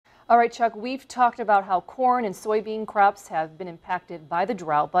All right, Chuck, we've talked about how corn and soybean crops have been impacted by the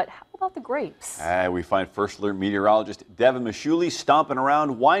drought, but how about the grapes? We find First Alert meteorologist Devin Mashuli stomping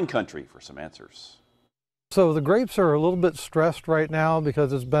around wine country for some answers. So the grapes are a little bit stressed right now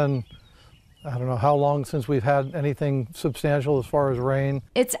because it's been, I don't know how long since we've had anything substantial as far as rain.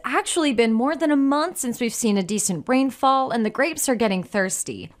 It's actually been more than a month since we've seen a decent rainfall, and the grapes are getting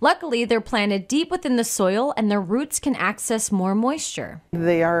thirsty. Luckily, they're planted deep within the soil and their roots can access more moisture.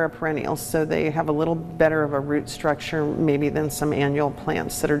 They are a perennial, so they have a little better of a root structure maybe than some annual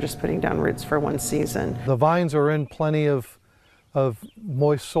plants that are just putting down roots for one season. The vines are in plenty of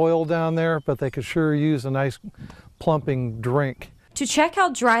moist soil down there, but they could sure use a nice plumping drink. To check how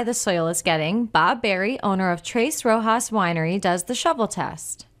dry the soil is getting, Bob Berry, owner of Tres Rojas Winery, does the shovel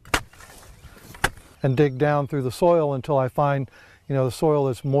test. And dig down through the soil until I find, the soil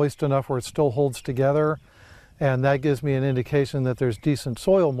is moist enough where it still holds together. And that gives me an indication that there's decent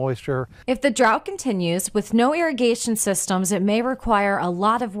soil moisture. If the drought continues, with no irrigation systems, it may require a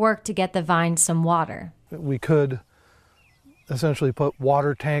lot of work to get the vines some water. We could essentially put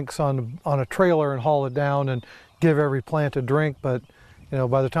water tanks on a trailer and haul it down and give every plant a drink, but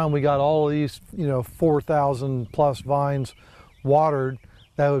by the time we got all of these 4,000 plus vines watered,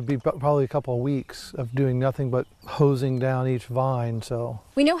 that would be probably a couple of weeks of doing nothing but hosing down each vine. So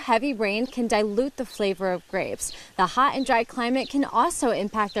we know heavy rain can dilute the flavor of grapes. The hot and dry climate can also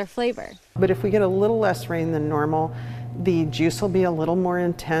impact their flavor. But if we get a little less rain than normal, the juice will be a little more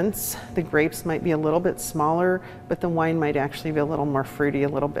intense, the grapes might be a little bit smaller, but the wine might actually be a little more fruity, a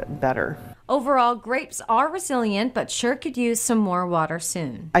little bit better. Overall, grapes are resilient, but sure could use some more water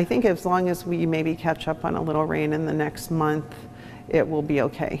soon. I think as long as we maybe catch up on a little rain in the next month, it will be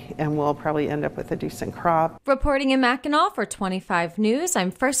okay, and we'll probably end up with a decent crop. Reporting in Mackinac for 25 News,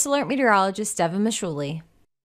 I'm First Alert meteorologist Devin Mashuli.